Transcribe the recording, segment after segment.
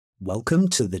Welcome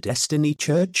to the Destiny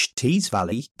Church Tees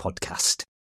Valley podcast.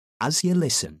 As you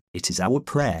listen, it is our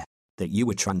prayer that you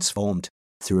are transformed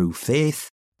through faith,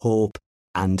 hope,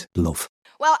 and love.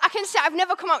 Well, I can say I've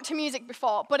never come out to music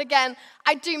before, but again,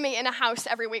 I do meet in a house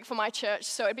every week for my church,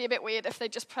 so it'd be a bit weird if they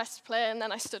just pressed play and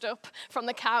then I stood up from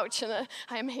the couch and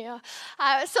I am here.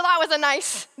 So that was a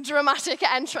nice, dramatic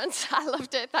entrance. I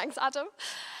loved it. Thanks, Adam.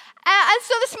 And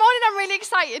so this morning I'm really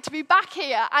excited to be back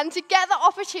here and to get the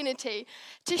opportunity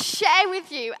to share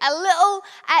with you a little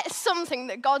something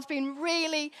that God's been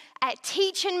really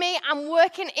teaching me and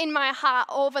working in my heart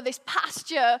over this past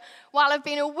year while I've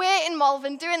been away in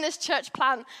Malvern doing this church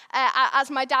plan, as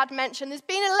my dad mentioned. There's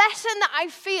been a lesson that I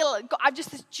feel, I've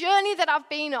just this journey that I've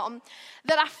been on,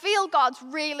 that I feel God's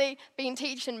really been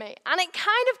teaching me. And it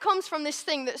kind of comes from this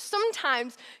thing that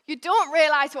sometimes you don't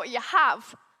realize what you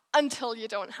have until you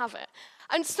don't have it.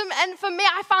 And for me,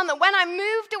 I found that when I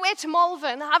moved away to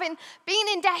Malvern, having been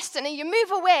in Destiny, you move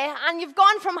away and you've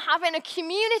gone from having a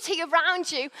community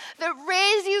around you that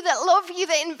raise you, that love you,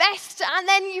 that invest, and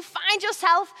then you find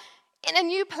yourself in a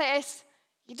new place.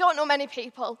 You don't know many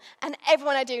people, and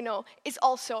everyone I do know is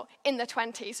also in their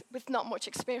 20s with not much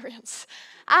experience.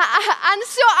 And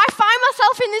so I find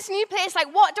myself in this new place,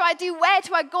 like, what do I do? Where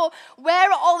do I go?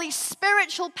 Where are all these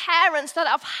spiritual parents that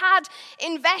I've had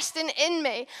investing in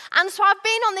me? And so I've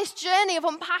been on this journey of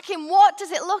unpacking what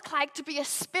does it look like to be a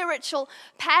spiritual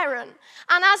parent.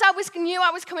 And as I knew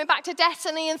I was coming back to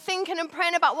Destiny and thinking and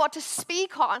praying about what to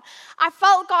speak on, I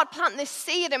felt God plant this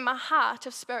seed in my heart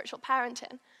of spiritual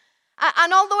parenting.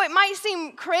 And although it might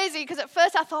seem crazy, because at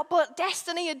first I thought, but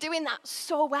Destiny are doing that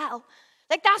so well.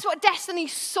 Like, that's what Destiny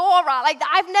saw at. Like,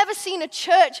 I've never seen a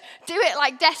church do it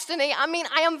like Destiny. I mean,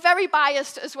 I am very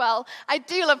biased as well. I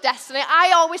do love Destiny.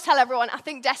 I always tell everyone I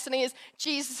think Destiny is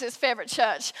Jesus' favorite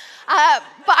church.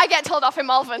 But I get told off in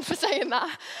Malvern for saying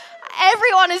that.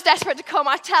 Everyone is desperate to come.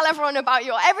 I tell everyone about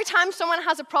you. Every time someone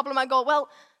has a problem, I go, well,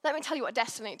 let me tell you what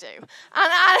Destiny do.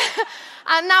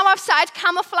 And now I've started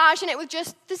camouflaging it with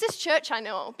just, there's this church I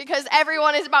know, because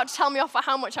everyone is about to tell me off for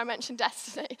how much I mentioned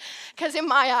Destiny. Because in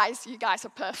my eyes, you guys are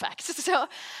perfect. So, and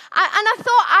I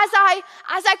thought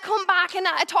as I come back and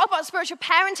I talk about spiritual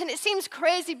parenting, it seems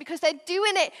crazy because they're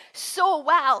doing it so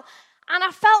well. And I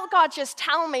felt God just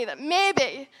tell me that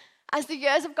maybe as the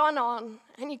years have gone on,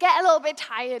 and you get a little bit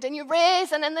tired, and you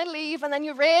raise, and then they leave, and then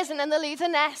you raise, and then they leave the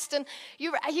nest, and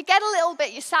you get a little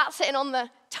bit, you start sitting on the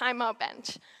timeout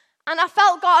bench. And I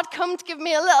felt God come to give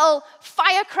me a little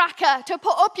firecracker to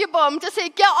put up your bum, to say,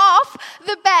 get off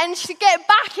the bench, to get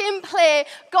back in play.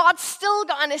 God's still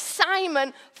got an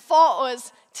assignment for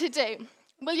us to do.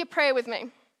 Will you pray with me?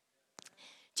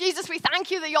 Jesus, we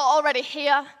thank you that you're already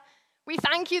here. We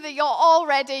thank you that you're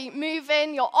already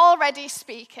moving, you're already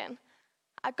speaking.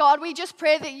 God, we just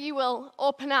pray that you will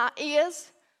open our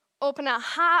ears, open our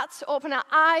hearts, open our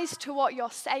eyes to what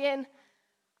you're saying,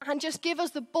 and just give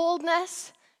us the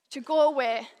boldness to go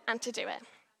away and to do it.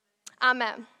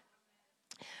 Amen.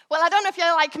 Well, I don't know if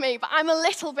you're like me, but I'm a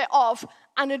little bit of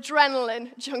an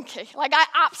adrenaline junkie. Like, I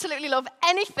absolutely love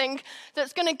anything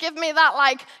that's going to give me that,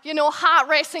 like, you know, heart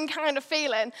racing kind of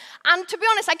feeling. And to be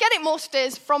honest, I get it most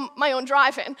days from my own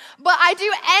driving, but I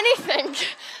do anything.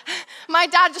 My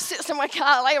dad just sits in my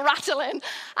car, like, rattling.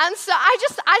 And so I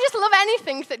just love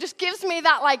anything that just gives me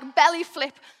that, like, belly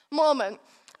flip moment.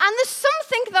 And there's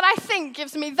something that I think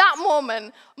gives me that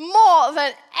moment more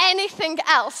than anything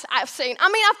else I've seen.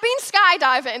 I mean, I've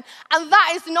been skydiving, and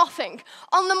that is nothing.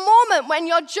 On the moment when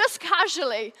you're just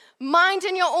casually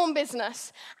minding your own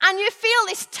business, and you feel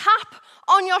this tap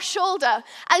on your shoulder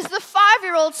as the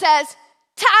 5-year-old says,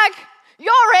 "Tag,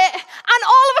 you're it," and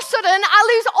all of a sudden,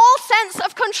 I lose all sense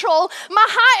of control. My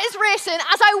heart is racing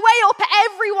as I weigh up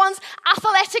everyone's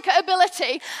athletic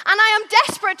ability, and I am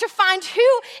desperate to find who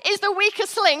is the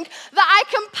weakest link that I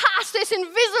can pass this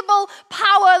invisible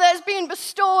power that has been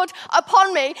bestowed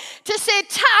upon me to say,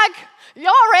 "Tag,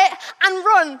 you're it," and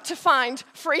run to find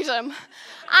freedom.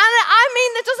 And I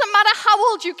mean, it doesn't matter how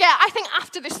old you get. I think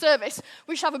after this service,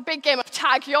 we should have a big game of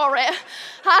Tag, you're it.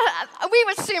 We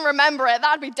would soon remember it.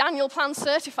 That would be Daniel Plan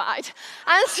certified.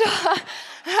 And so,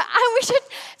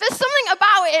 there's something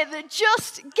about it that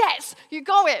just gets you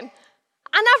going.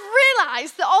 And I've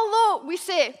realized that although we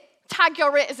say Tag,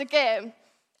 you're it as a game,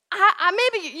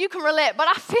 maybe you can relate, but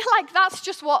I feel like that's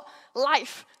just what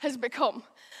life has become.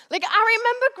 Like, I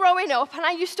remember growing up, and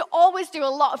I used to always do a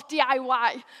lot of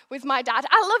DIY with my dad.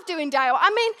 I love doing DIY. I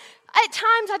mean, at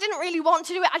times I didn't really want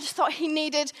to do it. I just thought he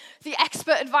needed the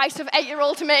expert advice of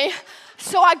 8-year-old me.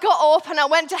 So I got up and I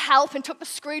went to help and took the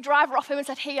screwdriver off him and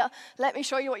said, here, let me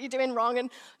show you what you're doing wrong. And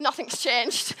nothing's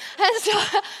changed. And so,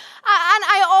 and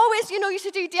I always, used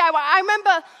to do DIY. I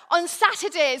remember on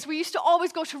Saturdays, we used to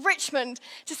always go to Richmond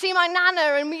to see my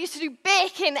nana, and we used to do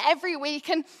baking every week.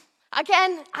 And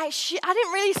again, I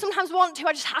didn't really sometimes want to.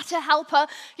 I just had to help her.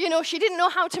 She didn't know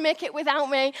how to make it without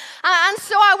me. And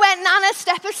so I went, Nana,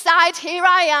 step aside. Here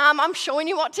I am. I'm showing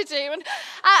you what to do. And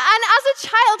as a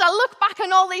child, I look back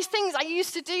on all these things I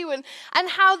used to do and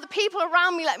how the people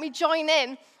around me let me join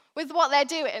in with what they're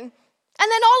doing.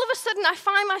 And then all of a sudden, I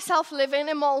find myself living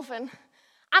in Malvern.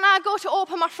 And I go to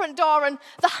open my front door, and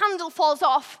the handle falls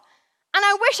off. And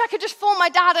I wish I could just phone my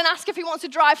dad and ask if he wants to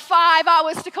drive 5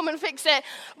 hours to come and fix it.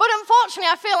 But unfortunately,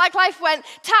 I feel like life went,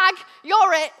 Tag,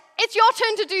 you're it. It's your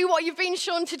turn to do what you've been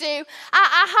shown to do.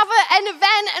 I have an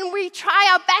event, and we try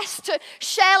our best to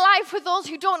share life with those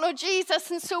who don't know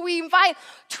Jesus. And so we invite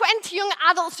 20 young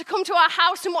adults to come to our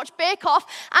house and watch Bake Off.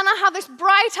 And I have this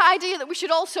bright idea that we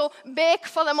should also bake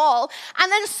for them all.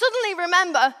 And then suddenly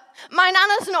remember, my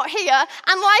nana's not here,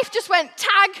 and life just went,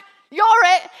 Tag, you're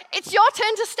it. It's your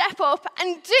turn to step up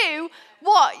and do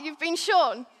what you've been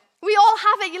shown. We all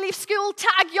have it. You leave school,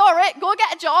 Tag, you're it. Go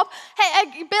get a job.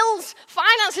 Hey, bills,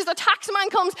 finances, the tax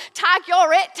man comes, Tag,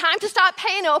 you're it. Time to start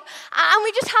paying up. And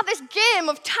we just have this game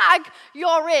of Tag,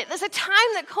 you're it. There's a time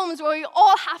that comes where we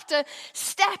all have to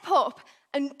step up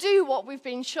and do what we've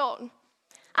been shown.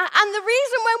 And the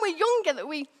reason when we're younger that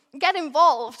we get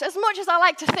involved, as much as I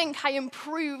like to think I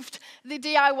improved the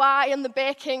DIY and the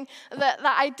baking that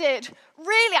I did,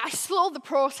 really I slowed the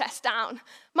process down.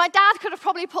 My dad could have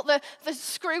probably put the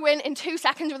screw in 2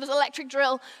 seconds with his electric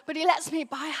drill, but he lets me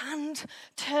by hand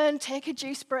turn, take a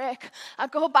juice break. I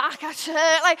go back, I turn,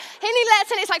 and he lets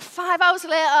in. It's like 5 hours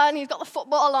later, and he's got the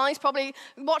football on. He's probably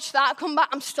watched that, come back,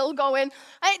 I'm still going.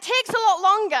 And it takes a lot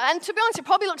longer, and to be honest, it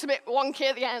probably looks a bit wonky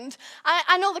at the end.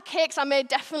 I know the cakes I made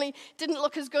definitely didn't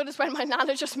look as good as when my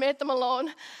nana just made them alone.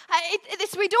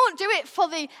 We don't do it for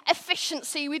the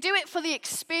efficiency. We do it for the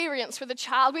experience with a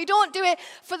child. We don't do it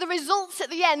for the results at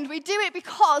the end. We do it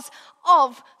because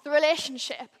of the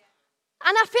relationship. And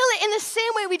I feel that in the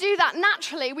same way we do that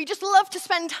naturally, we just love to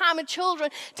spend time with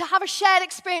children, to have a shared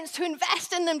experience, to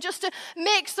invest in them, just to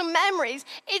make some memories.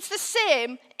 It's the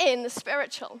same in the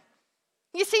spiritual.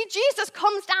 You see, Jesus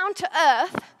comes down to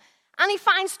earth and he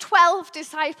finds 12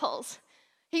 disciples.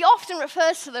 He often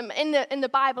refers to them in the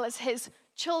Bible as his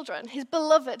children, his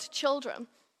beloved children.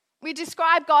 We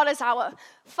describe God as our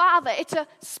Father. It's a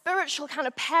spiritual kind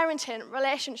of parenting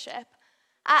relationship.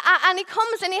 And he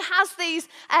comes and he has these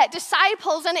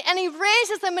disciples and he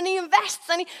raises them and he invests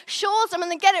and he shows them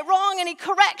and they get it wrong and he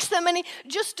corrects them and he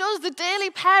just does the daily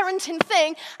parenting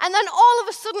thing. And then all of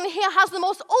a sudden he has the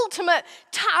most ultimate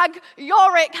Tag,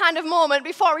 you're it kind of moment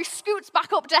before he scoots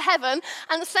back up to heaven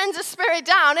and sends the Spirit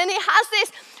down. And he has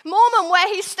this moment where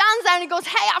he stands there and he goes,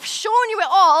 hey, I've shown you it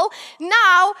all.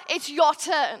 Now it's your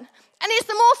turn. And it's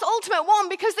the most ultimate one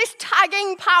because this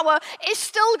tagging power is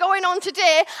still going on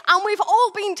today and we've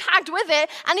all been tagged with it,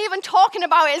 and even talking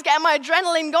about it is getting my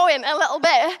adrenaline going a little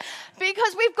bit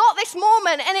because we've got this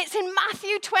moment, and it's in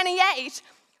Matthew 28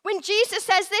 when Jesus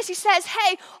says this. He says,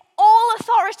 hey, all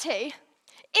authority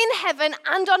in heaven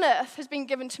and on earth has been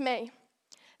given to me.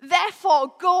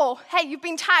 Therefore, go. Hey, you've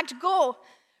been tagged, go.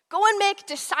 Go and make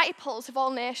disciples of all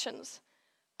nations,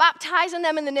 baptizing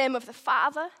them in the name of the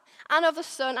Father and of the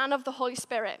Son, and of the Holy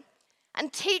Spirit,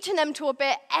 and teaching them to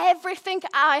obey everything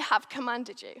I have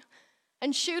commanded you.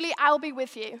 And surely I'll be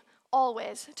with you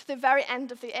always to the very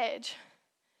end of the age.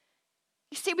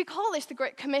 You see, we call this the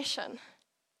Great Commission,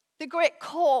 the Great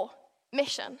Core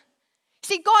Mission.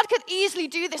 See, God could easily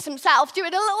do this himself, do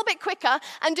it a little bit quicker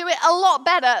and do it a lot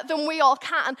better than we all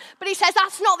can. But he says,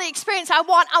 that's not the experience I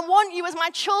want. I want you as my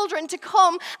children to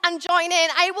come and join in.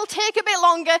 It will take a bit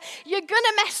longer. You're going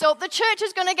to mess up. The church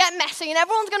is going to get messy and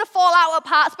everyone's going to fall out at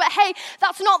parts. But hey,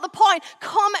 that's not the point.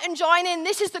 Come and join in.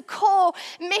 This is the core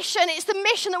mission. It's the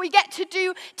mission that we get to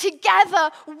do together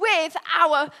with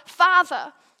our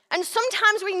Father. And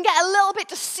sometimes we can get a little bit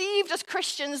deceived as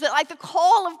Christians that the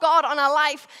call of God on our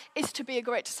life is to be a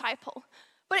great disciple.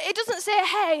 But it doesn't say,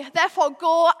 hey, therefore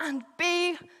go and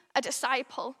be a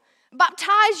disciple.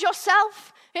 Baptize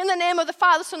yourself in the name of the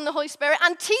Father, Son, and the Holy Spirit,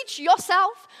 and teach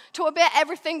yourself to obey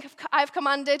everything I've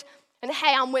commanded, and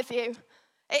hey, I'm with you.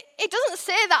 It doesn't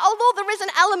say that, although there is an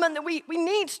element that we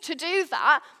need to do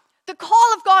that. The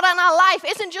call of God on our life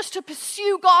isn't just to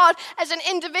pursue God as an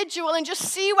individual and just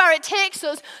see where it takes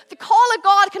us. The call of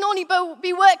God can only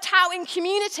be worked out in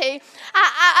community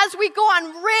as we go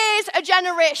and raise a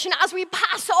generation, as we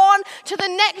pass on to the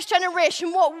next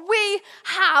generation what we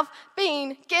have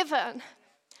been given.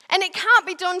 And it can't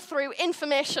be done through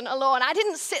information alone. I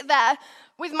didn't sit there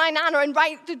with my nana and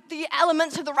write the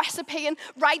elements of the recipe and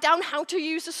write down how to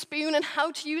use a spoon and how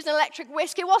to use an electric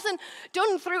whisk. It wasn't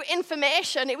done through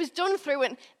information. It was done through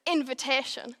an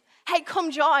invitation. Hey, come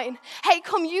join. Hey,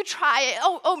 come you try it.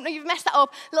 Oh, no, you've messed that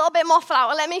up. A little bit more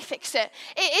flour. Let me fix it.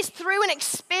 It is through an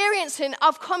experiencing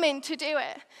of coming to do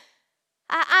it.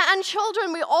 And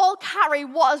children, we all carry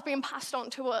what has been passed on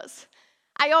to us.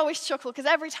 I always chuckle because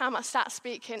every time I start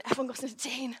speaking, everyone goes,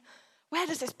 Nadine, where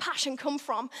does this passion come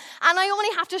from? And I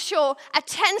only have to show a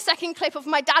 10-second clip of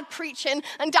my dad preaching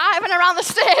and diving around the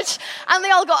stage, and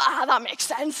they all go, that makes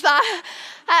sense.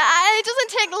 And it doesn't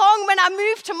take long when I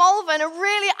moved to Malvern, a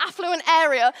really affluent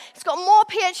area. It's got more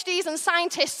PhDs and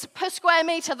scientists per square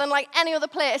meter than like any other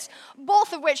place,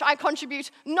 both of which I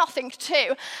contribute nothing to.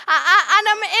 And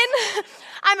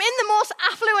I'm in the most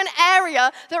affluent area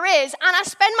there is, and I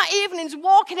spend my evenings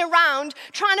walking around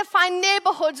trying to find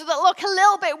neighborhoods that look a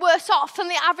little bit worse off than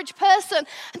the average person.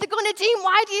 And they go, Nadine,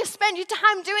 why do you spend your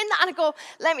time doing that? And I go,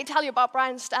 let me tell you about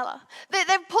Brian and Stella.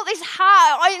 They've put this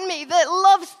heart in me that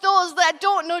loves those that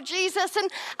don't know Jesus. And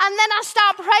then I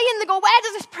start praying. They go, where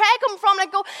does this prayer come from? And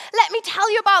I go, let me tell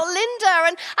you about Linda.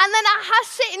 And then I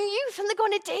sit in youth, and they go,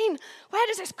 Nadine, where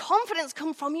does this confidence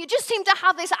come from? You just seem to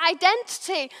have this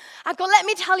identity. I go, let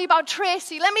me tell you about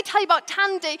Tracy. Let me tell you about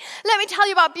Tandy. Let me tell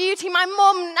you about Beauty, my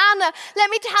mum, Nana. Let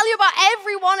me tell you about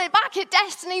everyone back at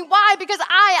Destiny. Why? Because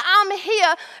I am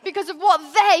here because of what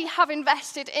they have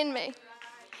invested in me.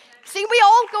 See, we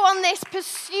all go on this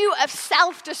pursuit of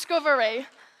self-discovery.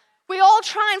 We all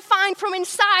try and find from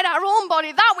inside our own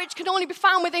body that which can only be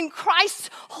found within Christ's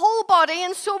whole body.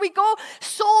 And so we go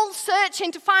soul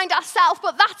searching to find ourselves,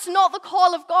 but that's not the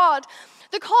call of God.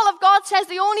 The call of God says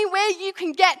the only way you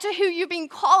can get to who you've been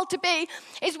called to be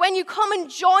is when you come and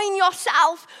join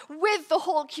yourself with the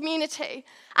whole community.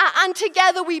 And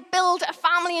together we build a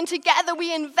family, and together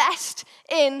we invest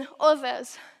in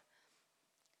others.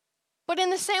 But in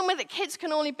the same way that kids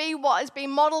can only be what is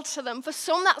being modeled to them, for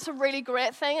some that's a really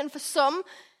great thing, and for some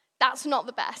that's not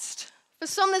the best. For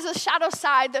some there's a shadow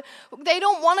side that they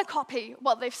don't want to copy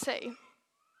what they've seen.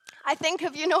 I think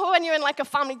of, when you're in like a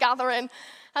family gathering,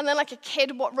 and then like a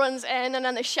kid runs in, and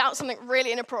then they shout something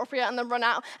really inappropriate, and then run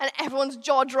out, and everyone's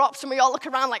jaw drops, and we all look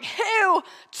around like, who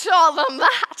told them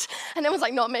that? And everyone's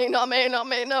like, not me, no.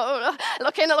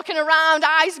 Looking around,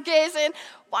 eyes gazing.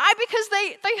 Why? Because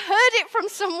they heard it from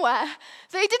somewhere.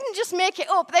 They didn't just make it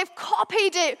up. They've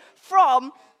copied it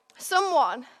from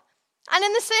someone. And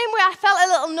in the same way, I felt a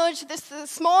little nudge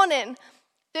this morning.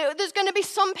 There's going to be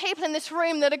some people in this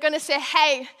room that are going to say,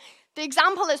 hey, the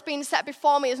example that's been set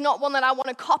before me is not one that I want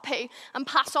to copy and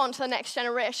pass on to the next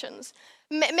generations.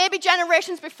 Maybe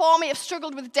generations before me have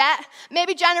struggled with debt.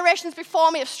 Maybe generations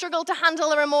before me have struggled to handle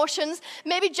their emotions.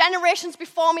 Maybe generations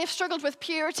before me have struggled with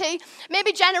purity.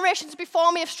 Maybe generations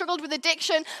before me have struggled with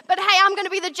addiction. But hey, I'm going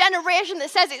to be the generation that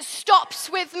says it stops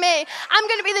with me. I'm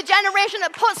going to be the generation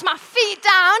that puts my feet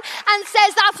down and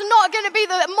says that's not going to be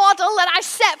the model that I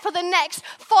set for the next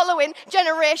following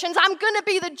generations. I'm going to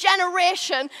be the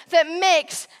generation that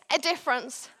makes a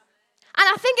difference. And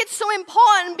I think it's so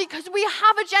important because we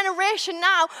have a generation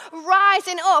now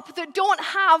rising up that don't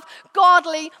have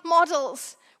godly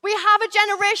models. We have a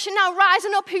generation now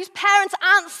rising up whose parents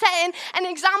aren't setting an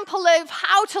example of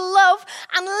how to love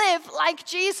and live like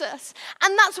Jesus.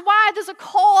 And that's why there's a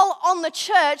call on the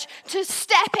church to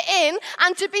step in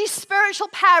and to be spiritual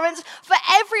parents for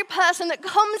every person that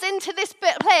comes into this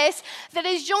place that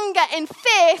is younger in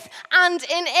faith and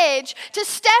in age. To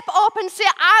step up and say,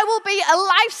 I will be a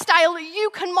lifestyle that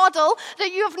you can model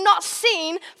that you have not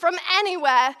seen from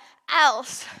anywhere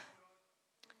else.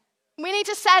 We need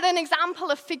to set an example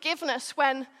of forgiveness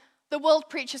when the world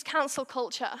preaches cancel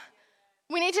culture.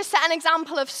 We need to set an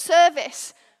example of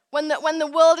service when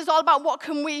the world is all about what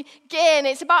can we gain.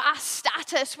 It's about our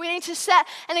status. We need to set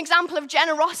an example of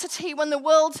generosity when the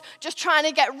world's just trying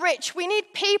to get rich. We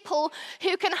need people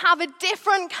who can have a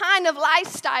different kind of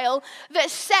lifestyle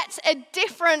that sets a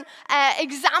different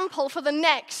example for the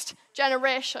next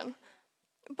generation.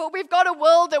 But we've got a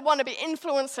world that want to be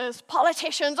influencers,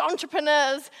 politicians,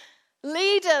 entrepreneurs,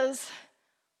 leaders.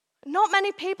 Not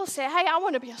many people say, hey, I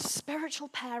want to be a spiritual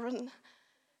parent.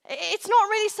 It's not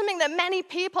really something that many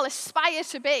people aspire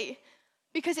to be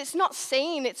because it's not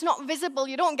seen, it's not visible.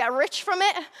 You don't get rich from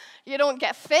it, you don't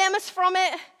get famous from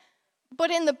it, But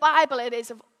in the Bible, it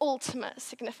is of ultimate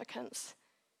significance.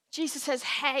 Jesus says,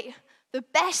 hey, the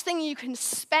best thing you can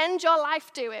spend your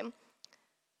life doing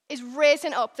is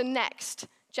raising up the next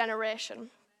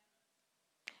generation.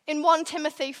 In 1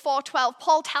 Timothy 4:12,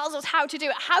 Paul tells us how to do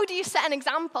it. How do you set an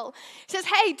example? He says,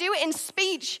 hey, do it in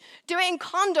speech, do it in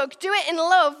conduct, do it in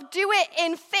love, do it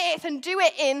in faith, and do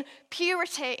it in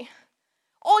purity.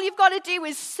 All you've got to do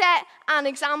is set an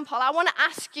example. I want to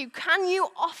ask you, can you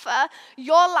offer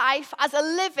your life as a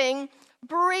living,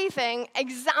 breathing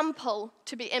example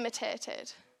to be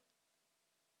imitated?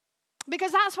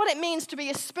 Because that's what it means to be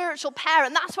a spiritual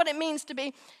parent. That's what it means to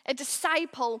be a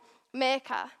disciple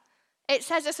maker. It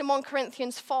says this in 1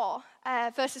 Corinthians 4,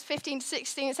 verses 15 to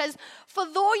 16. It says, for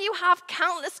though you have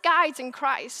countless guides in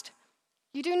Christ,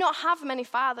 you do not have many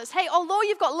fathers. Hey, although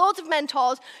you've got loads of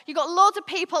mentors, you've got loads of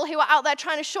people who are out there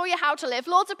trying to show you how to live,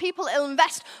 loads of people who will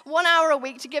invest 1 hour a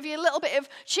week to give you a little bit of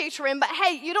tutoring, but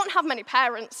hey, you don't have many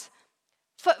parents.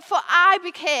 For I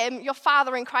became your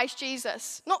father in Christ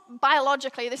Jesus. Not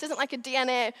biologically, this isn't like a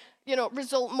DNA,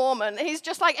 result moment. He's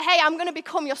just like, hey, I'm going to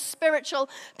become your spiritual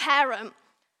parent.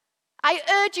 I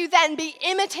urge you then, be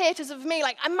imitators of me.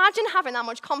 Like, imagine having that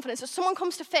much confidence. If someone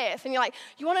comes to faith and you're like,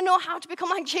 you want to know how to become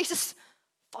like Jesus?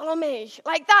 Follow me.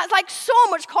 Like, that's like so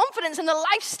much confidence in the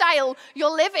lifestyle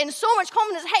you're living. So much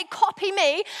confidence. Hey, copy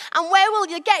me. And where will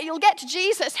you get? You'll get to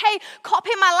Jesus. Hey, copy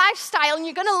my lifestyle and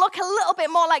you're going to look a little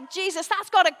bit more like Jesus. That's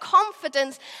got a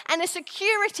confidence and a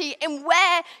security in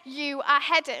where you are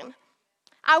heading.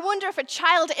 I wonder if a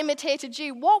child imitated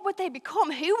you, what would they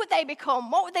become? Who would they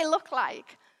become? What would they look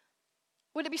like?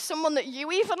 Would it be someone that you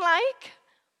even like?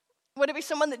 Would it be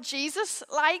someone that Jesus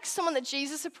likes, someone that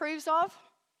Jesus approves of?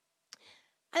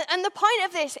 And the point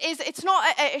of this is it's not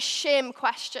a shame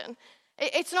question.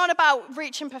 It's not about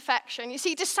reaching perfection. You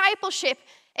see, discipleship,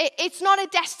 it's not a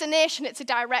destination, it's a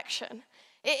direction.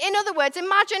 In other words,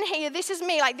 imagine here, this is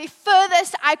me, like the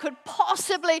furthest I could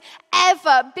possibly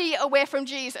ever be away from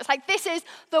Jesus. Like, this is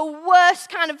the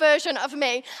worst kind of version of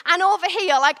me. And over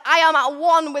here, like, I am at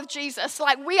one with Jesus.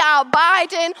 Like, we are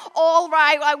abiding all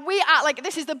right. Like, we are, like,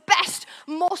 this is the best,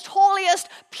 most holiest,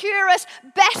 purest,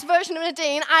 best version of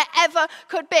Nadine I ever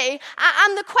could be.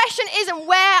 And the question isn't,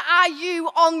 where are you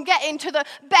on getting to the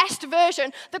best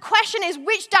version? The question is,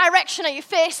 which direction are you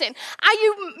facing? Are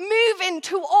you moving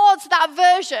towards that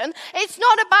version? It's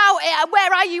not about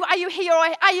where are you here or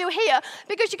are you here?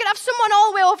 Because you could have someone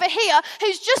all the way over here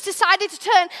who's just decided to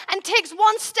turn and takes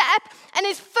one step and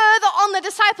is further on the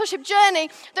discipleship journey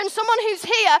than someone who's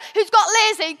here, who's got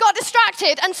lazy, got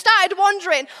distracted and started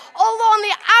wandering. Although on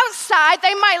the outside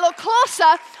they might look closer,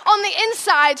 on the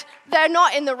inside they're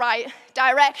not in the right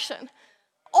direction.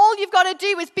 All you've got to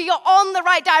do is be on the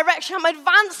right direction. I'm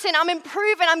advancing, I'm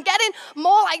improving, I'm getting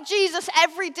more like Jesus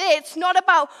every day. It's not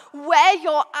about where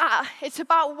you're at, it's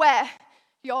about where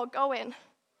you're going.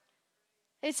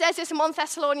 It says this in 1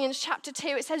 Thessalonians chapter 2.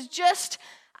 It says, just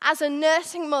as a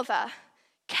nursing mother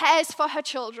cares for her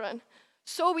children,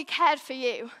 so we cared for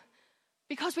you.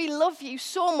 Because we love you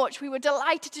so much, we were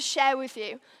delighted to share with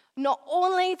you not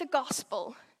only the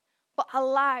gospel, but our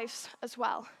lives as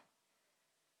well.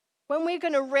 When we're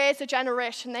going to raise a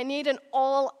generation, they need an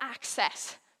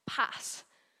all-access pass.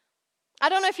 I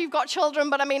don't know if you've got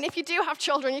children, but I mean, if you do have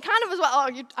children, you kind of as well,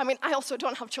 I also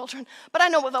don't have children, but I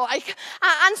know what they're like.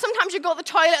 And sometimes you go to the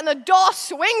toilet and the door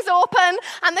swings open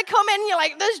and they come in, you're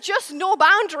like, there's just no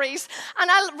boundaries. And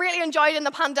I really enjoyed in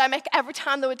the pandemic every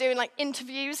time they were doing like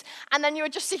interviews, and then you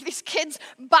would just see these kids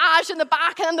barge in the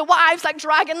back and then the wives like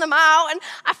dragging them out. And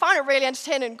I found it really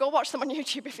entertaining. Go watch them on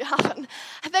YouTube if you haven't.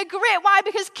 They're great. Why?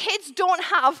 Because kids don't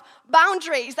have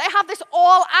boundaries. They have this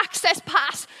all-access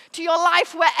pass to your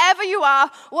life wherever you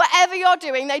are, whatever you're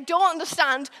doing. They don't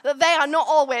understand that they are not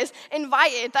always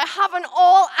invited. They have an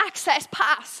all-access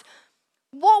pass.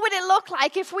 What would it look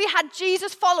like if we had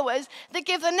Jesus followers that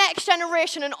give the next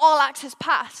generation an all-access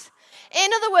pass? In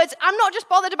other words, I'm not just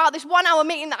bothered about this 1 hour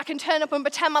meeting that I can turn up and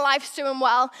pretend my life's doing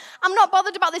well. I'm not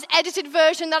bothered about this edited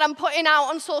version that I'm putting out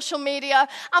on social media.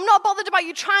 I'm not bothered about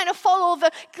you trying to follow the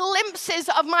glimpses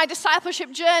of my discipleship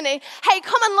journey. Hey,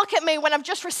 come and look at me when I've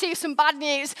just received some bad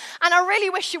news and I really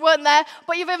wish you weren't there,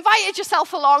 but you've invited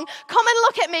yourself along. Come and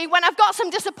look at me when I've got some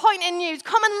disappointing news.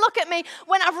 Come and look at me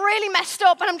when I've really messed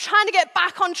up and I'm trying to get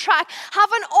back on track.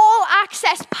 Have an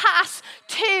all-access pass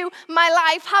to my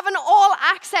life. Have an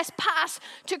all-access pass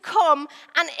to come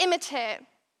and imitate.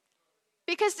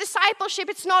 Because discipleship,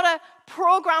 it's not a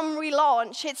program we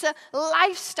launch, it's a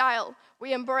lifestyle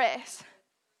we embrace.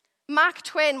 Mark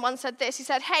Twain once said this. He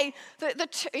said, hey,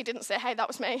 he didn't say, hey, that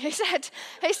was me. He said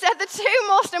the two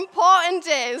most important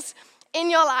days in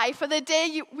your life are the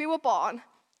day we were born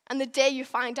and the day you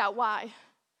find out why.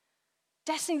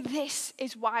 Destiny, this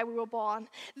is why we were born.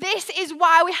 This is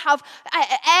why we have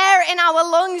air in our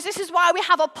lungs. This is why we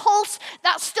have a pulse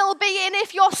that's still beating.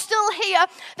 If you're still here,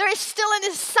 there is still an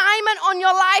assignment on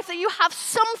your life that you have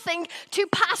something to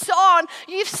pass on.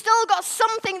 You've still got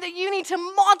something that you need to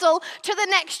model to the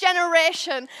next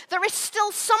generation. There is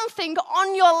still something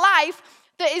on your life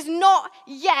that is not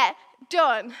yet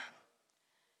done.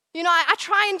 You know, I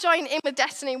try and join in with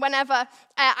Destiny whenever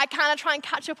I kind of try and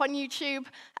catch up on YouTube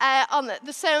on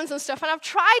the sermons and stuff. And I've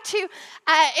tried to,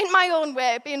 in my own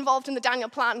way, be involved in the Daniel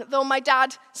Plan, though my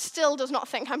dad still does not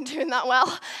think I'm doing that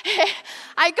well.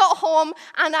 I got home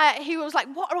and he was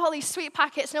like, what are all these sweet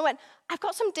packets? And I went, I've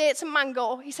got some dates and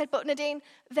mango. He said, but Nadine,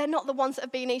 they're not the ones that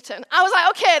have been eaten. I was like,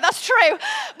 okay, that's true,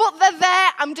 but they're there,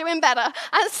 I'm doing better.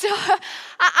 And so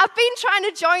I've been trying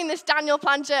to join this Daniel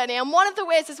Plan journey, and one of the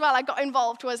ways as well I got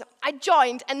involved was I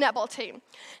joined a netball team.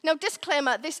 Now,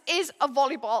 disclaimer, this is a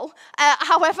volleyball.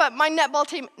 However, my netball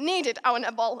team needed our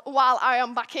netball while I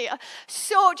am back here.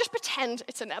 So just pretend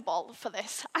it's a netball for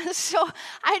this. And so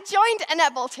I joined a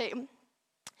netball team.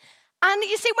 And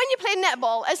you see, when you play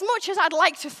netball, as much as I'd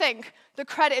like to think the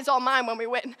credit is all mine when we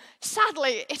win,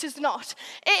 sadly, it is not.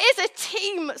 It is a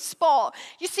team sport.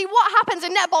 You see, what happens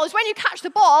in netball is when you catch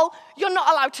the ball, you're not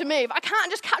allowed to move. I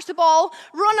can't just catch the ball,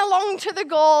 run along to the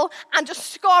goal, and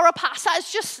just score a pass.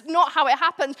 That's just not how it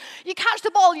happens. You catch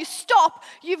the ball, you stop,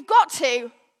 you've got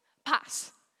to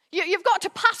pass. You've got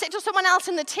to pass it to someone else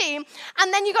in the team,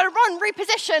 and then you've got to run,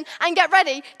 reposition, and get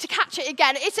ready to catch it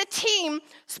again. It's a team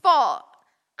sport.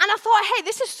 And I thought, hey,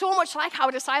 this is so much like our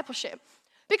discipleship.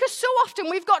 Because so often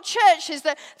we've got churches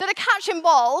that are catching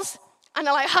balls, and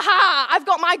they're like, I've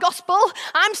got my gospel,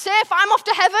 I'm safe, I'm off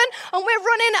to heaven, and we're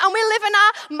running and we're living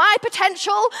my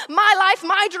potential, my life,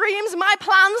 my dreams, my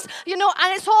plans, you know,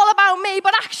 and it's all about me.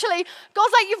 But actually,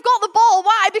 God's like, you've got the ball.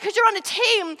 Why? Because you're on a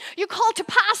team. You're called to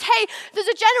pass. Hey,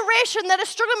 there's a generation that are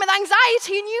struggling with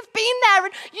anxiety, and you've been there,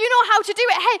 and you know how to do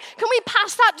it. Hey, can we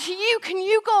pass that to you? Can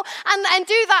you go and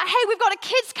do that? Hey, we've got a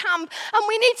kids camp, and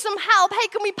we need some help.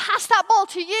 Hey, can we pass that ball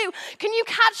to you? Can you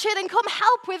catch it and come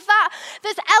help with that?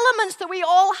 There's elements that we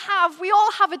all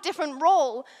have a different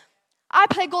role. I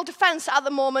play goal defense at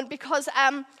the moment because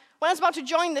when I was about to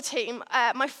join the team,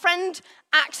 my friend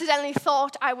accidentally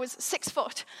thought I was 6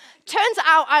 foot. Turns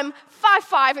out I'm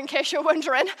 5'5", in case you're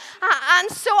wondering.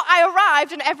 And so I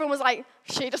arrived and everyone was like,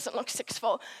 she doesn't look 6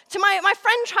 foot. So my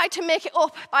friend tried to make it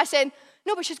up by saying,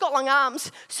 no, but she's got long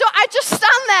arms. So I just stand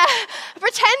there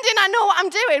pretending I know what I'm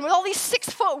doing with all these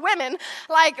 6 foot women.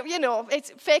 Like, you know,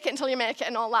 it's fake it until you make it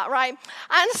and all that, right?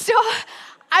 And so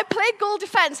I play goal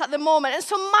defense at the moment. And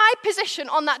so my position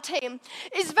on that team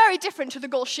is very different to the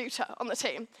goal shooter on the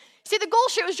team. See, the goal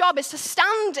shooter's job is to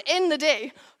stand in the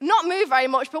D, not move very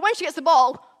much, but when she gets the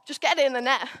ball, just get it in the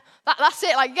net. That's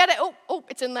it. Like, get it. Oh,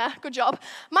 it's in there. Good job.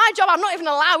 My job, I'm not even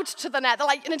allowed to the net. They're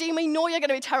like, Nadine, we know you're going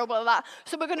to be terrible at that.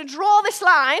 So we're going to draw this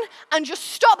line and just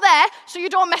stop there so you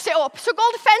don't mess it up. So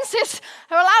goal defenses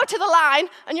are allowed to the line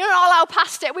and you're not allowed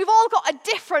past it. We've all got a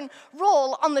different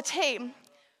role on the team.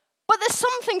 But there's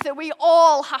something that we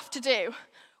all have to do.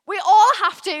 We all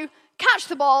have to catch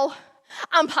the ball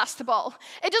and pass the ball.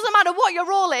 It doesn't matter what your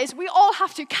role is. We all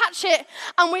have to catch it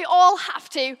and we all have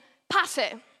to pass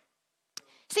it.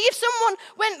 See, if someone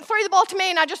went threw the ball to me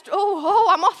and I just, I'm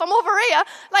off, I'm over here,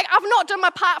 like I've not done my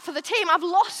part for the team, I've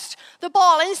lost the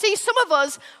ball. And you see, some of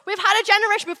us, we've had a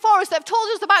generation before us that have told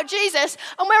us about Jesus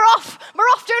and we're off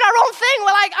doing our own thing.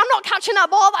 We're like, I'm not catching that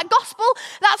ball, that gospel,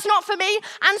 that's not for me.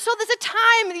 And so there's a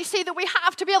time, you see, that we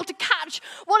have to be able to catch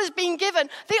what has been given.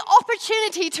 The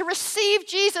opportunity to receive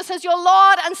Jesus as your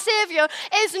Lord and Savior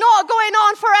is not going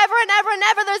on forever and ever and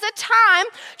ever. There's a time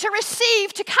to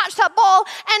receive, to catch that ball,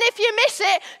 and if you miss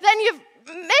it, then you've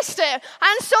missed it.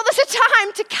 And so there's a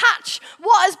time to catch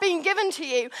what has been given to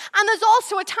you. And there's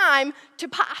also a time to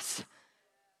pass.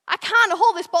 I can't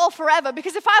hold this ball forever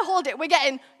because if I hold it, we're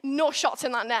getting no shots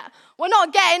in that net. We're not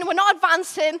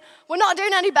advancing, we're not doing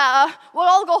any better. We'll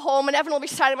all go home and everyone will be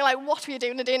staring at me like, what are you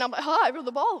doing, Nadine? I'm like, I run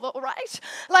the ball, all right.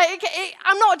 Like,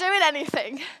 I'm not doing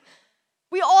anything.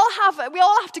 We all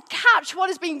have to catch what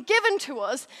has been given to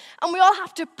us and we all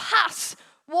have to pass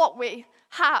what we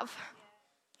have.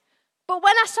 But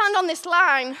when I stand on this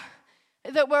line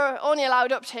that we're only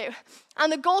allowed up to, and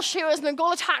the goal shooters and the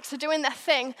goal attacks are doing their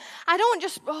thing, I don't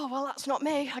just, oh, well, that's not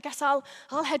me. I guess I'll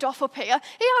head off up here.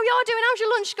 Hey, how you're doing? How's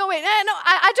your lunch going? No,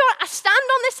 I don't. I stand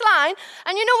on this line,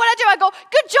 and you know what I do? I go,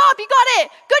 good job, you got it.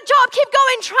 Good job, keep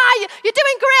going, try. You're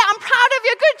doing great. I'm proud of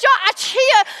you. Good job. I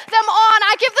cheer them on.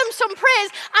 I give them some praise.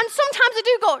 And sometimes I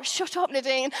do go, shut up,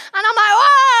 Nadine. And I'm like,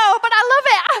 whoa, but I love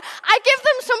it. I give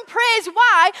them some praise.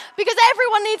 Why? Because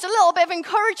everyone needs a little bit of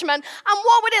encouragement. And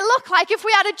what would it look like if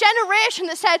we had a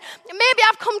generation that said, maybe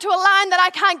I've come to a line that I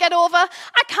can't get over.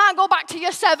 I can't go back to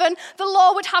year 7. The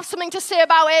Lord would have something to say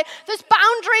about it. There's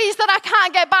boundaries that I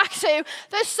can't get back to.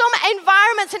 There's some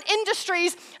environments and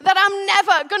industries that I'm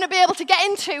never going to be able to get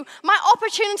into. My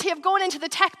opportunity of going into the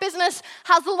tech business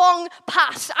has long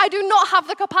passed. I do not have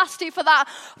the capacity for that.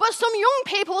 But some young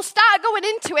people start going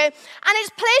into it, and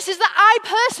it's places that I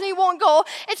personally won't go.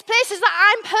 It's places that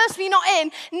I'm personally not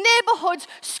in. Neighborhoods,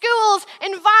 schools,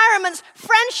 environments,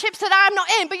 friendships that I'm not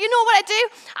in. But you know what I do?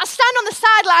 I stand on the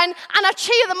sideline and I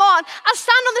cheer them on. I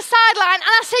stand on the sideline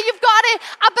and I say, you've got it.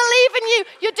 I believe in you.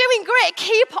 You're doing great.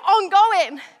 Keep on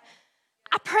going.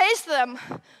 I praise them.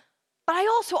 But I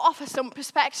also offer some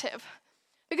perspective.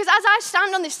 Because as I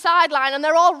stand on this sideline and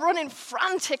they're all running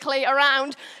frantically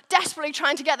around, desperately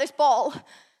trying to get this ball,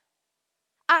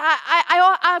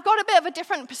 I've got a bit of a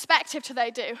different perspective to they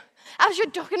do. As you're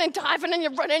ducking and diving and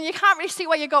you're running, you can't really see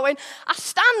where you're going. I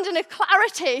stand in a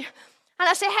clarity and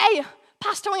I say, hey,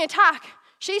 pass to wing attack.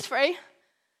 She's free.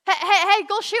 Hey,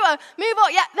 goal shooter, move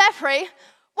up. Yeah, they're free.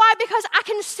 Why? Because I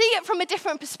can see it from a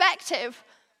different perspective.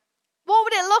 What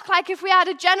would it look like if we had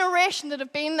a generation that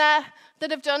have been there, that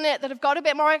have done it, that have got a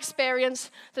bit more experience,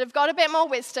 that have got a bit more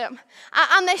wisdom,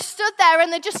 and they stood there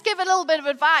and they just give a little bit of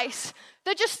advice.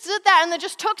 They just stood there and they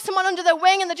just took someone under their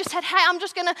wing and they just said, hey, I'm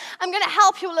gonna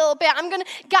help you a little bit. I'm gonna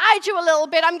guide you a little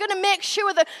bit. I'm gonna make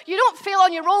sure that you don't feel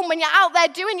on your own when you're out there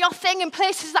doing your thing in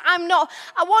places that I'm not.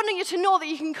 I want you to know that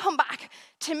you can come back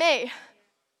to me.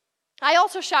 I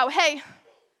also shout, hey,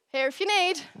 here if you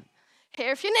need.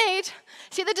 Here if you need.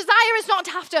 See, the desire is not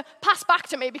to have to pass back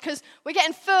to me because we're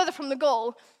getting further from the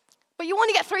goal. But you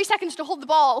only get 3 seconds to hold the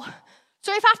ball.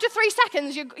 So if after 3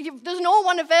 seconds there's no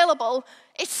one available,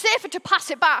 it's safer to pass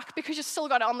it back because you've still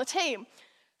got it on the team.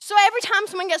 So every time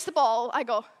someone gets the ball, I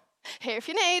go, here if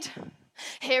you need.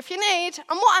 Here if you need.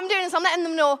 And what I'm doing is I'm letting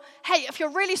them know, hey, if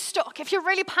you're really stuck, if you're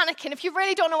really panicking, if you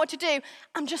really don't know what to do,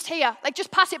 I'm just here. Like,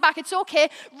 just pass it back. It's okay.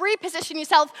 Reposition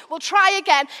yourself. We'll try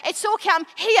again. It's okay. I'm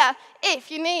here if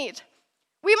you need.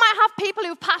 We might have people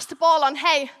who've passed the ball on,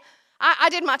 hey, I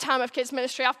did my time of kids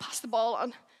ministry. I've passed the ball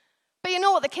on. But you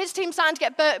know what? The kids team's starting to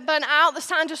get burnt out. They're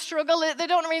starting to struggle. They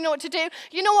don't really know what to do.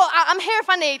 You know what? I'm here if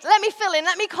I need. Let me fill in.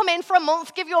 Let me come in for a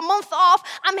month. Give you a month off.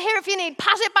 I'm here if you need.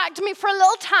 Pass it back to me for a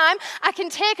little time. I can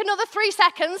take another 3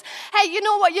 seconds. Hey, you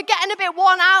know what? You're getting a bit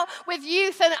worn out with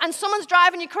youth and someone's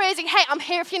driving you crazy. Hey, I'm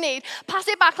here if you need. Pass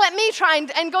it back. Let me try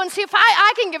and go and see if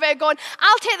I can give it a go.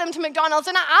 I'll take them to McDonald's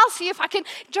and I'll see if I can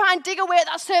try and dig away at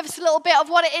that service a little bit of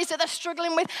what it is that they're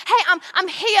struggling with. Hey, I'm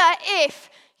here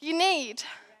if you need.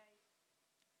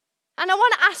 And I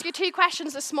want to ask you 2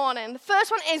 questions this morning. The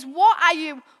first one is, what are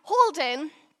you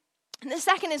holding? And the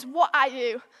second is, what are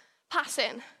you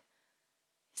passing?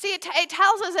 See, it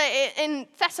tells us in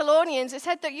Thessalonians, it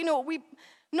said that, you know, we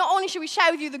not only should we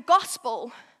share with you the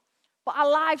gospel, but our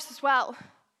lives as well.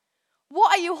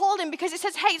 What are you holding? Because it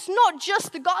says, hey, it's not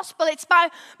just the gospel, it's my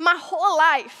whole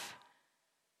life.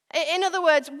 In other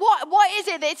words, what is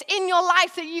it that's in your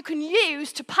life that you can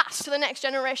use to pass to the next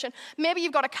generation? Maybe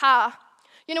you've got a car.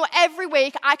 You know, every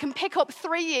week I can pick up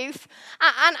 3 youth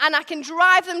and I can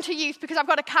drive them to youth because I've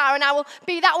got a car, and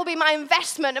that will be my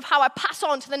investment of how I pass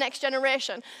on to the next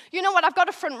generation. You know what? I've got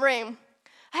a front room.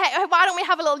 Hey, why don't we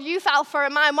have a little youth alpha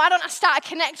in mine? Why don't I start a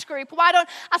connect group? Why don't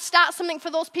I start something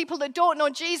for those people that don't know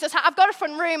Jesus? I've got a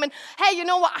front room, and hey, you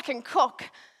know what? I can cook.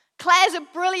 Claire's a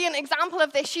brilliant example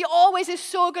of this. She always is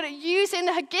so good at using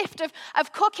her gift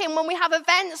of cooking when we have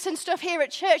events and stuff here at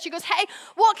church. She goes, hey,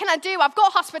 what can I do? I've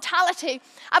got hospitality.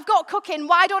 I've got cooking.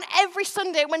 Why don't every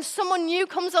Sunday when someone new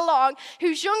comes along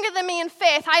who's younger than me in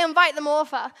faith, I invite them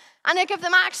over and I give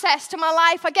them access to my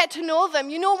life. I get to know them.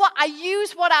 You know what? I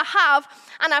use what I have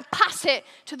and I pass it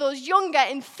to those younger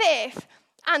in faith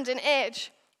and in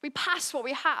age. We pass what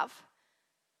we have.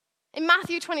 In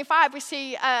Matthew 25, we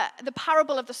see the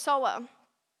parable of the sower.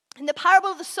 And the parable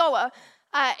of the sower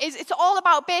it's all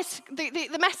about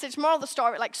the message, moral of the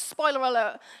story, like spoiler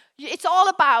alert. It's all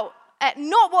about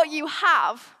not what you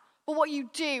have, but what you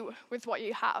do with what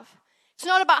you have. It's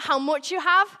not about how much you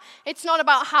have. It's not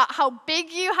about how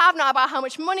big you have, not about how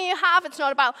much money you have. It's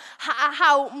not about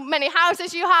how many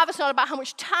houses you have. It's not about how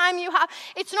much time you have.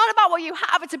 It's not about what you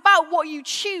have. It's about what you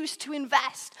choose to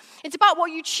invest. It's about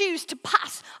what you choose to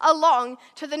pass along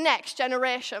to the next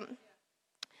generation.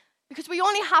 Because we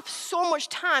only have so much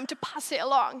time to pass it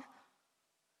along.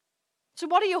 So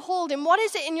what are you holding? What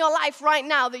is it in your life right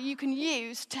now that you can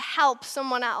use to help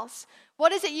someone else?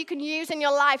 What is it you can use in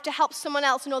your life to help someone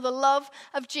else know the love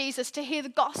of Jesus, to hear the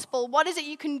gospel? What is it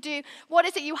you can do? What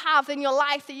is it you have in your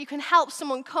life that you can help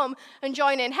someone come and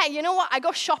join in? Hey, you know what? I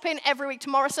go shopping every week to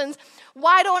Morrison's.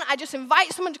 Why don't I just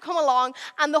invite someone to come along,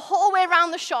 and the whole way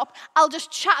around the shop, I'll just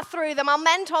chat through them. I'll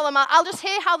mentor them. I'll just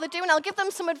hear how they're doing. I'll give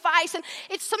them some advice. And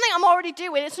it's something I'm already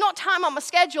doing. It's not time on my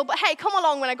schedule, but hey, come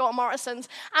along when I go to Morrison's.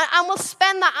 And we'll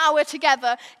spend that hour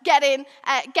together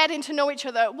getting to know each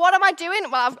other. What am I doing?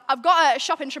 Well, I've got a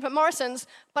shopping trip at Morrison's,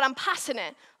 but I'm passing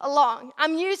it along.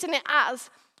 I'm using it as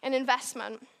an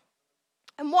investment.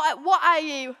 And what are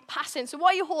you passing? So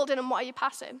what are you holding and what are you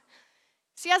passing?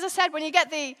 See, as I said, when you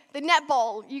get the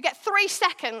netball, you get 3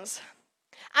 seconds.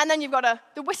 And then you've got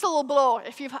the whistle will blow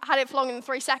if you've had it for longer than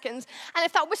 3 seconds. And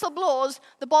if that whistle blows,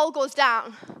 the ball goes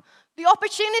down. The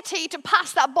opportunity to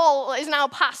pass that ball is now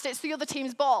passed. It's the other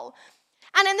team's ball.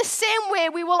 And in the same way,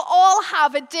 we will all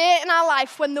have a day in our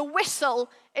life when the whistle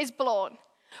is blown.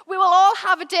 We will all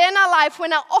have a day in our life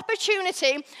when our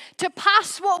opportunity to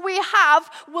pass what we have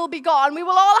will be gone. We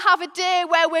will all have a day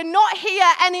where we're not here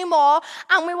anymore,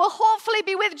 and we will hopefully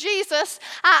be with Jesus,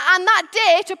 and that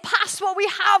day to pass what we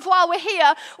have while we're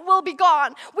here will be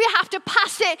gone. We have to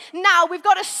pass it now. We've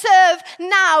got to serve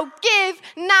now, give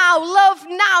now, love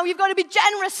now. You've got to be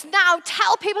generous now.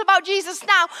 Tell people about Jesus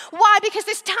now. Why? Because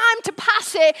this time to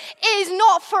pass it is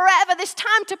not forever. This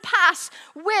time to pass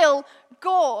will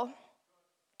go.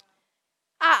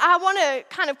 I want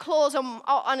to kind of close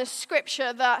on a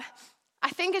scripture that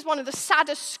I think is one of the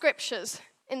saddest scriptures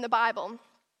in the Bible.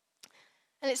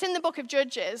 And it's in the book of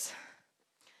Judges.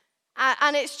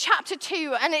 And it's chapter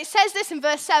 2. And it says this in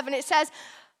verse 7. It says,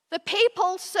 "The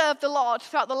people served the Lord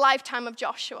throughout the lifetime of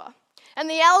Joshua. And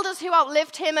the elders who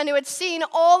outlived him and who had seen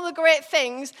all the great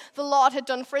things the Lord had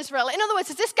done for Israel." In other words,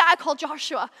 there's this guy called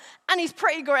Joshua, and he's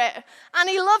pretty great. And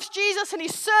he loves Jesus, and he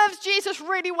serves Jesus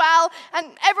really well,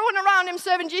 and everyone around him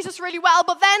serving Jesus really well.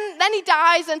 But then he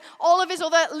dies, and all of his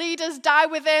other leaders die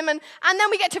with him. And then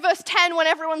we get to verse 10 when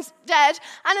everyone's dead.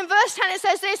 And in verse 10 it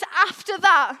says this: "After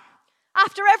that,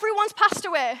 after everyone's passed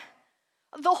away,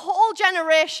 the whole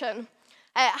generation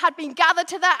had been gathered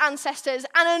to their ancestors,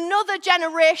 and another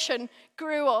generation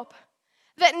grew up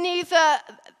that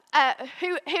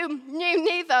who knew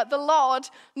neither the Lord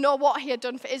nor what he had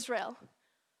done for Israel."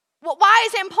 Well, why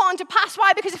is it important to pass?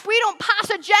 Why? Because if we don't pass,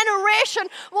 a generation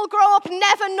will grow up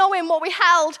never knowing what we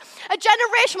held. A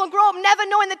generation will grow up never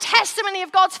knowing the testimony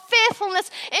of God's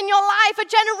faithfulness in your life. A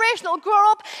generation will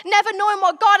grow up never knowing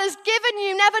what God has given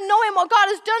you, never knowing what God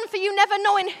has done for you, never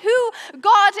knowing who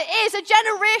God is. A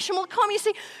generation will come. You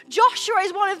see, Joshua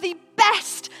is one of the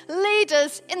best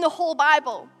leaders in the whole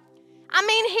Bible. I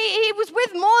mean, he was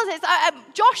with Moses.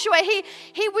 Joshua,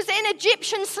 he was in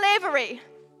Egyptian slavery.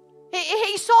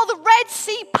 He saw the Red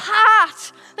Sea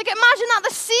part. Like, imagine that.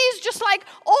 The sea's just like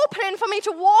opening for me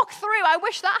to walk through. I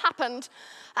wish that happened.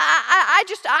 I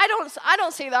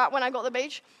don't see that when I go to the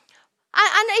beach.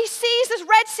 And he sees this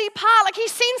Red Sea part. Like,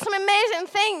 he's seen some amazing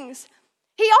things.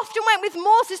 He often went with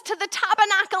Moses to the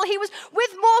tabernacle. He was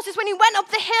with Moses when he went up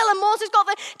the hill, and Moses got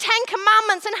the 10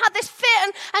 Commandments and had this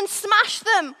fit and smashed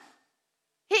them.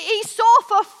 He saw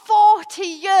for 40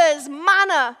 years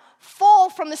manna fall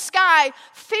from the sky,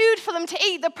 food for them to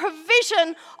eat, the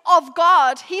provision of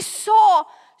God. He saw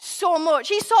so much.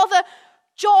 He saw the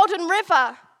Jordan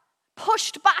River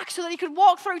pushed back so that he could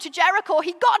walk through to Jericho.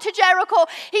 He got to Jericho.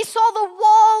 He saw the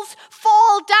walls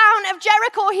fall down of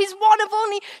Jericho. He's one of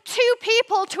only 2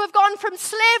 people to have gone from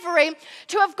slavery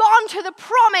to have gone to the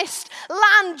promised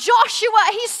land. Joshua,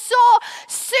 he saw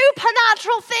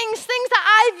supernatural things that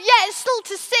I've yet still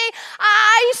to see.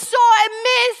 I saw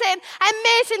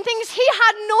amazing things. He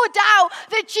had no doubt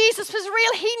that Jesus was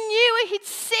real. He knew, he'd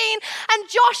seen. And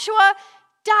Joshua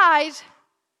died,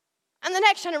 and the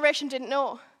next generation didn't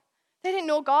know. They didn't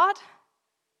know God.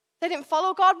 They didn't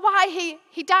follow God. Why?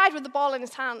 He died with the ball in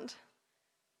his hand.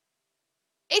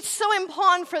 It's so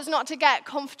important for us not to get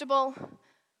comfortable.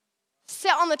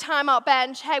 Sit on the timeout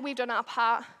bench. Hey, we've done our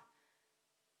part.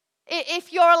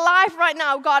 If you're alive right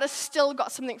now, God has still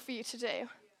got something for you to do.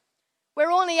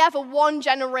 We're only ever one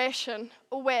generation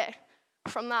away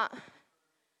from that.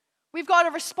 We've got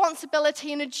a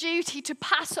responsibility and a duty to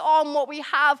pass on what we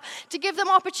have, to give them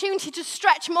opportunity to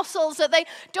stretch muscles that they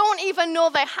don't even know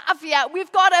they have yet.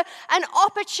 We've got an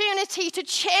opportunity to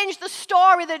change the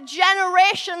story that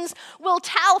generations will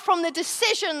tell from the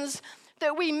decisions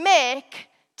that we make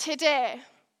today.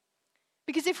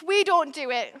 Because if we don't do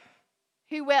it,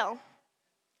 who will?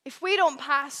 If we don't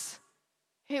pass,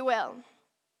 who will?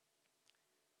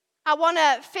 I want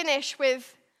to finish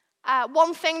with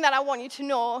one thing that I want you to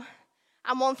know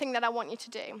and one thing that I want you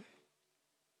to do.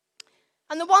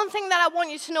 And the one thing that I want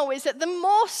you to know is that the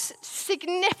most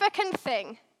significant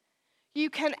thing you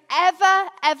can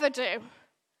ever do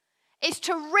is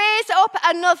to raise up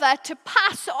another to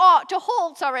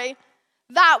hold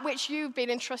that which you've been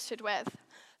entrusted with.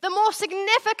 The most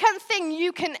significant thing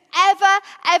you can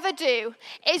ever do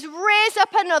is raise up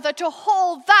another to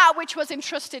hold that which was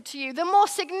entrusted to you. The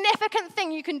most significant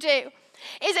thing you can do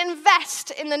is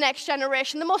invest in the next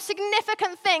generation. The most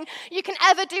significant thing you can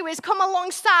ever do is come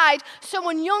alongside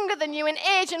someone younger than you in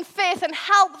age and faith and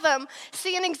help them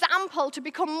see an example to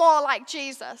become more like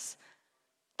Jesus.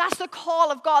 That's the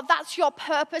call of God. That's your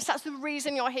purpose. That's the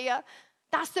reason you're here.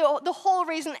 That's the whole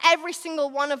reason every single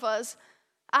one of us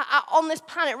are on this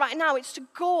planet right now. It's to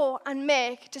go and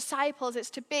make disciples.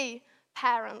 It's to be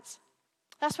parents.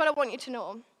 That's what I want you to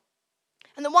know.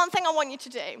 And the one thing I want you to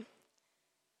do,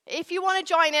 if you want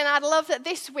to join in, I'd love that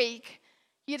this week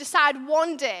you decide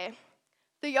one day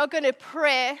that you're going to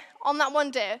pray on that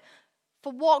one day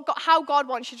for how God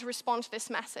wants you to respond to this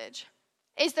message.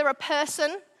 Is there a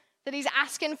person that he's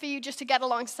asking for you just to get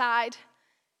alongside?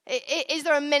 Is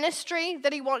there a ministry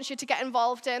that he wants you to get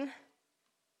involved in?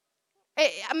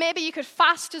 Maybe you could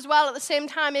fast as well at the same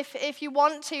time if you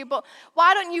want to, but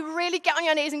why don't you really get on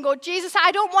your knees and go, Jesus,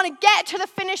 I don't want to get to the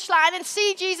finish line and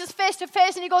see Jesus face to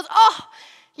face, and he goes, oh,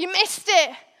 you missed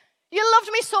it. You loved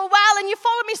me so well and you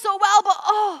followed me so well, but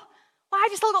why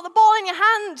have you still got the ball in your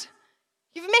hand?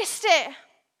 You've missed it.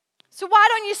 So why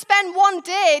don't you spend one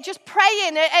day just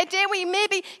praying, a day where you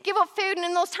maybe give up food, and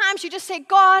in those times you just say,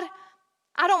 God,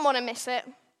 I don't want to miss it.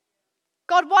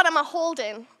 God, what am I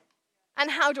holding? And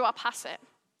how do I pass it?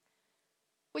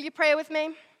 Will you pray with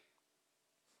me?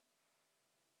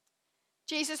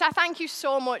 Jesus, I thank you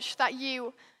so much that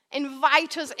you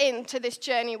invite us into this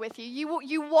journey with you.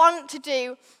 You want to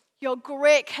do your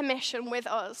great commission with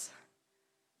us.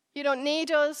 You don't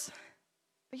need us,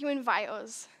 but you invite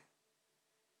us.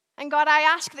 And God, I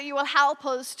ask that you will help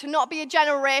us to not be a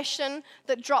generation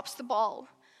that drops the ball,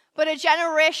 but a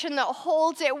generation that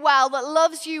holds it well, that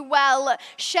loves you well, that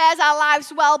shares our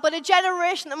lives well, but a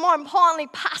generation that more importantly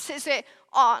passes it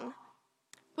on.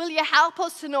 Will you help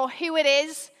us to know who it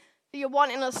is that you're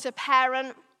wanting us to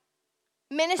parent?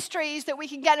 Ministries that we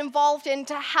can get involved in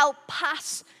to help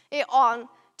pass it on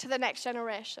to the next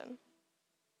generation.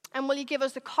 And will you give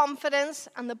us the confidence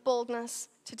and the boldness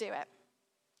to do it?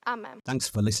 Amen. Thanks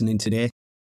for listening today.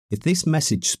 If this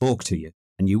message spoke to you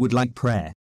and you would like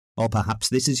prayer, or perhaps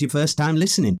this is your first time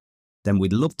listening, then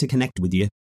we'd love to connect with you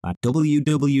at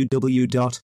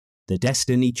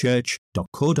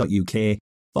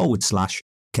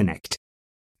www.thedestinychurch.co.uk/connect.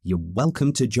 You're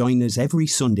welcome to join us every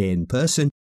Sunday in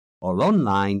person or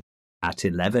online at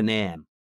 11 a.m.